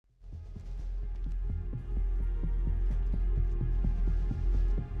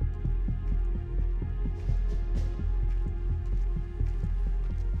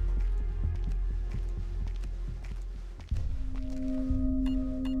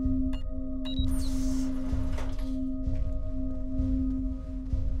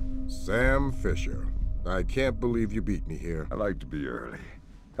Sam Fisher. I can't believe you beat me here. I like to be early.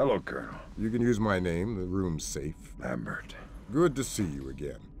 Hello, Colonel. You can use my name. The room's safe. Lambert. Good to see you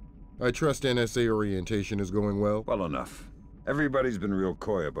again. I trust NSA orientation is going well? Well enough. Everybody's been real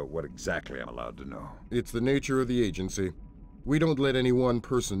coy about what exactly I'm allowed to know. It's the nature of the agency. We don't let any one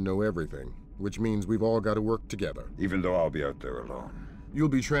person know everything, which means we've all got to work together. Even though I'll be out there alone. You'll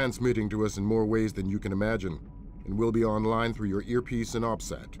be transmitting to us in more ways than you can imagine, and we'll be online through your earpiece and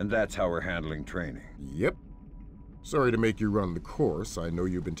OPSAT. And that's how we're handling training. Yep. Sorry to make you run the course. I know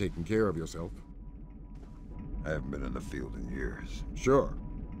you've been taking care of yourself. I haven't been in the field in years. Sure.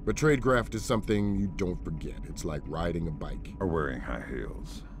 But tradecraft is something you don't forget. It's like riding a bike. Or wearing high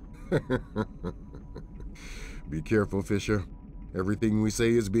heels. Be careful, Fisher. Everything we say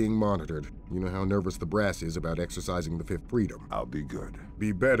is being monitored. You know how nervous the brass is about exercising the Fifth Freedom. I'll be good.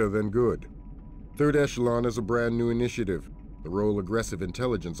 Be better than good. Third Echelon is a brand new initiative. The role aggressive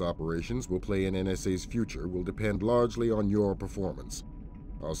intelligence operations will play in NSA's future will depend largely on your performance.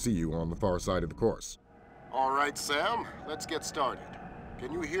 I'll see you on the far side of the course. All right, Sam, let's get started.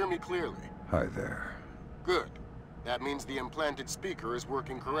 Can you hear me clearly? Hi there. Good. That means the implanted speaker is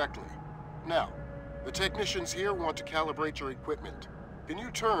working correctly. Now, the technicians here want to calibrate your equipment. Can you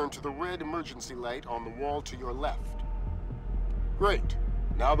turn to the red emergency light on the wall to your left? Great.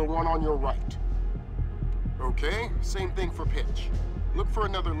 Now the one on your right. Okay, same thing for pitch. Look for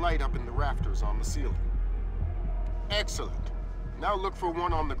another light up in the rafters on the ceiling. Excellent. Now look for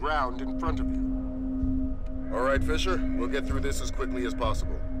one on the ground in front of you. All right, Fisher, we'll get through this as quickly as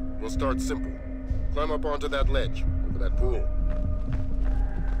possible. We'll start simple. Climb up onto that ledge, over that pool.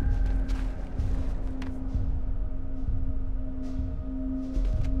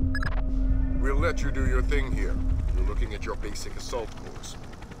 We'll let you do your thing here. You're looking at your basic assault course.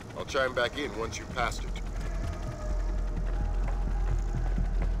 I'll chime back in once you've passed it.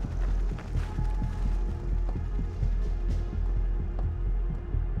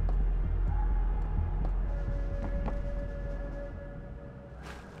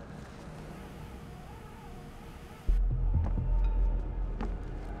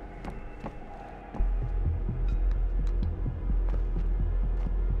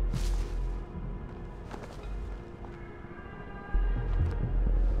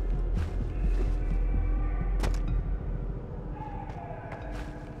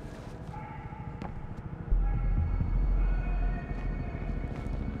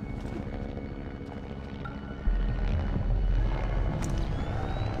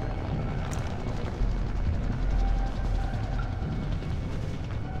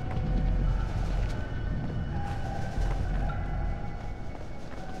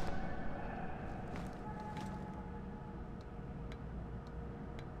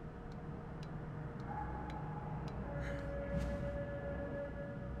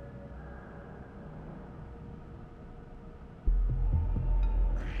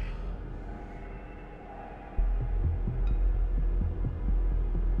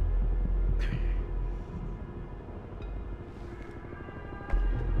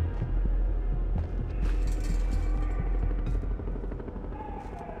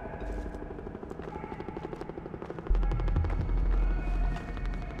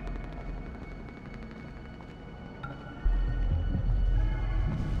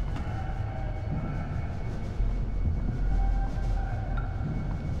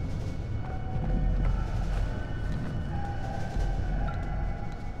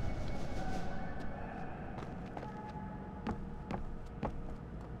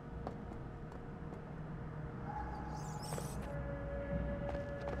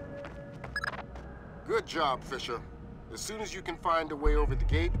 Good job, Fisher. As soon as you can find a way over the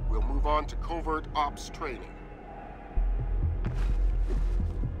gate, we'll move on to covert ops training.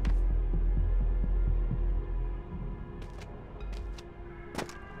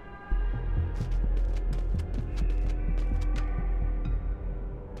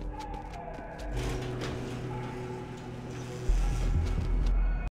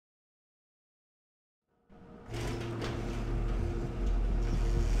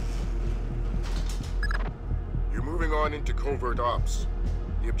 Moving on into covert ops.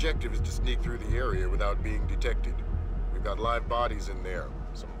 The objective is to sneak through the area without being detected. We've got live bodies in there.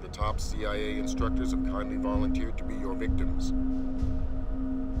 Some of the top CIA instructors have kindly volunteered to be your victims.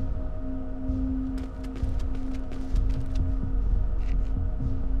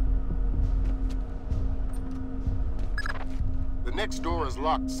 The next door is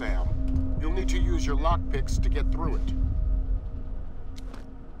locked, Sam. You'll need to use your lockpicks to get through it.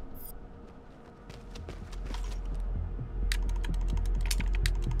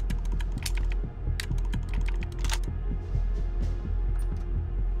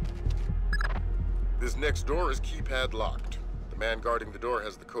 This next door is keypad locked. The man guarding the door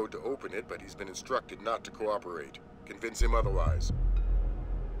has the code to open it, but he's been instructed not to cooperate. Convince him otherwise.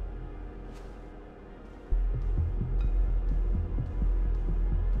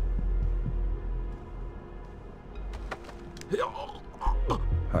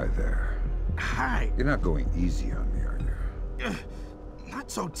 Hi there. Hi. You're not going easy on me, are you? Not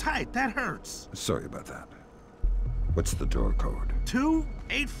so tight. That hurts. Sorry about that. What's the door code?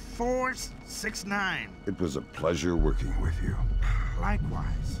 28469. It was a pleasure working with you.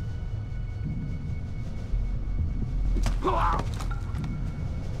 Likewise.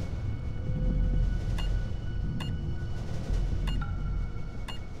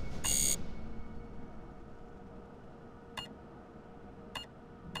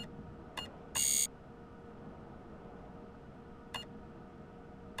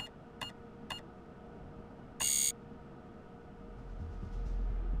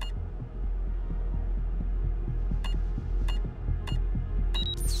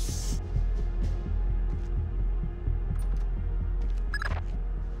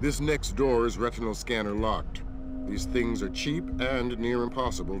 This next door is retinal scanner locked. These things are cheap and near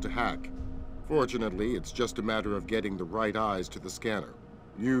impossible to hack. Fortunately, it's just a matter of getting the right eyes to the scanner,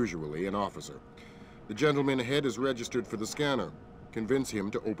 usually an officer. The gentleman ahead is registered for the scanner. Convince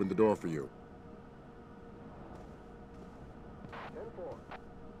him to open the door for you. 10-4.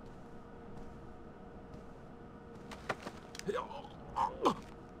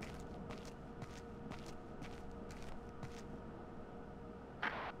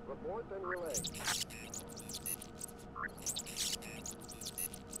 Report and relay.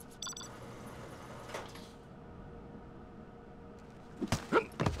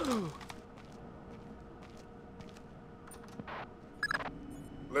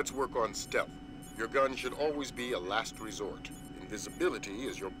 Let's work on stealth. Your gun should always be a last resort. Invisibility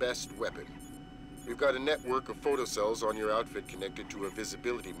is your best weapon. We've got a network of photocells on your outfit connected to a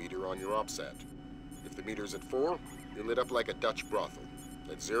visibility meter on your OPSAT. If the meter's at 4, you're lit up like a Dutch brothel.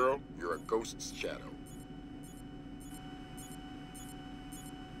 At 0, you're a ghost's shadow.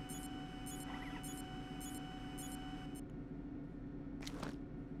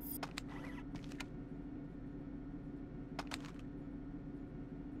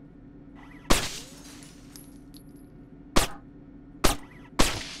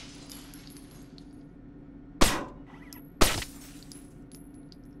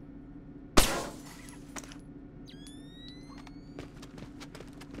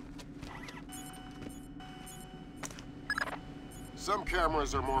 Some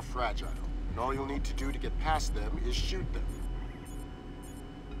cameras are more fragile, and all you'll need to do to get past them is shoot them.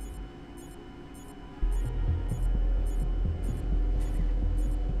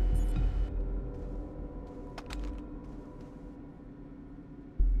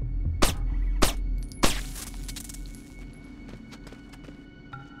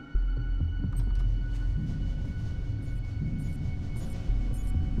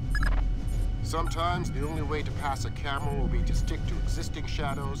 Sometimes the only way to pass a camera will be to stick to existing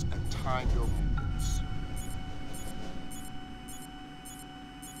shadows and time your movements.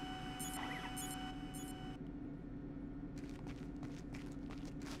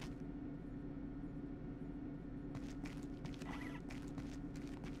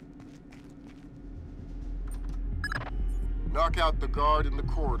 Knock out the guard in the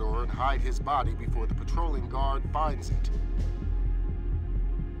corridor and hide his body before the patrolling guard finds it.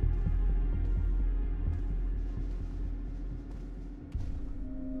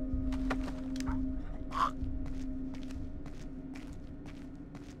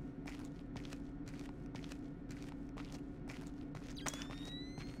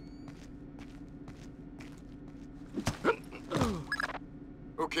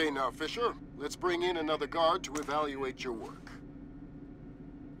 Okay, now, Fisher, let's bring in another guard to evaluate your work.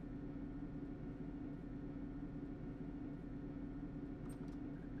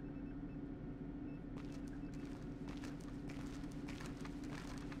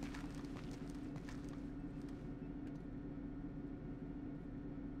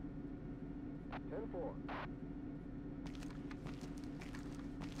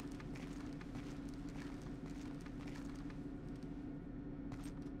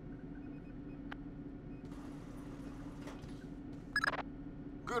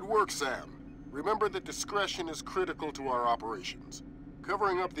 Good work, Sam. Remember that discretion is critical to our operations.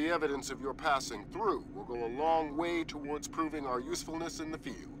 Covering up the evidence of your passing through will go a long way towards proving our usefulness in the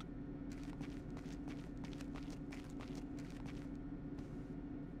field.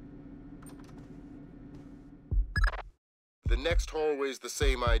 The next hallway's the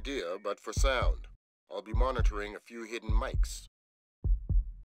same idea, but for sound. I'll be monitoring a few hidden mics.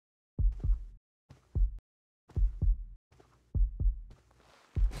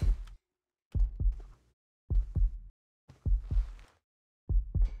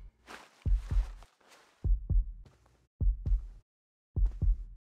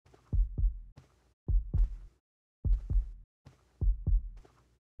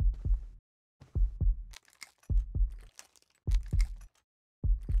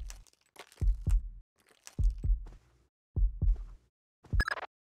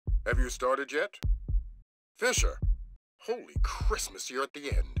 Have you started yet? Fisher! Holy Christmas, you're at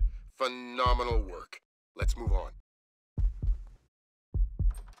the end. Phenomenal work. Let's move on.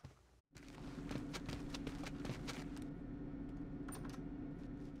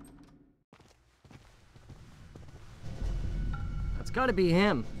 That's gotta be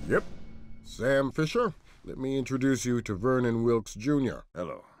him. Yep. Sam Fisher, let me introduce you to Vernon Wilkes Jr.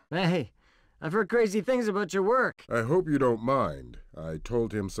 Hello. Hey, I've heard crazy things about your work. I hope you don't mind. I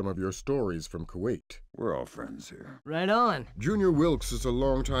told him some of your stories from Kuwait. We're all friends here. Right on. Junior Wilkes is a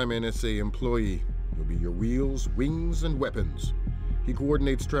longtime NSA employee. He'll be your wheels, wings, and weapons. He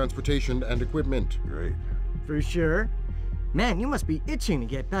coordinates transportation and equipment. Great. For sure. Man, you must be itching to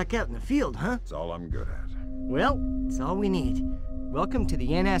get back out in the field, huh? It's all I'm good at. Well, it's all we need. Welcome to the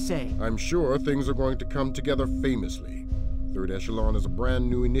NSA. I'm sure things are going to come together famously. Third Echelon is a brand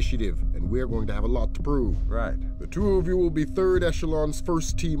new initiative, and we're going to have a lot to prove. Right. The two of you will be Third Echelon's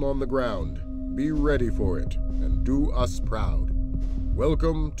first team on the ground. Be ready for it, and do us proud.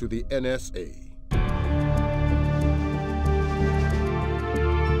 Welcome to the NSA.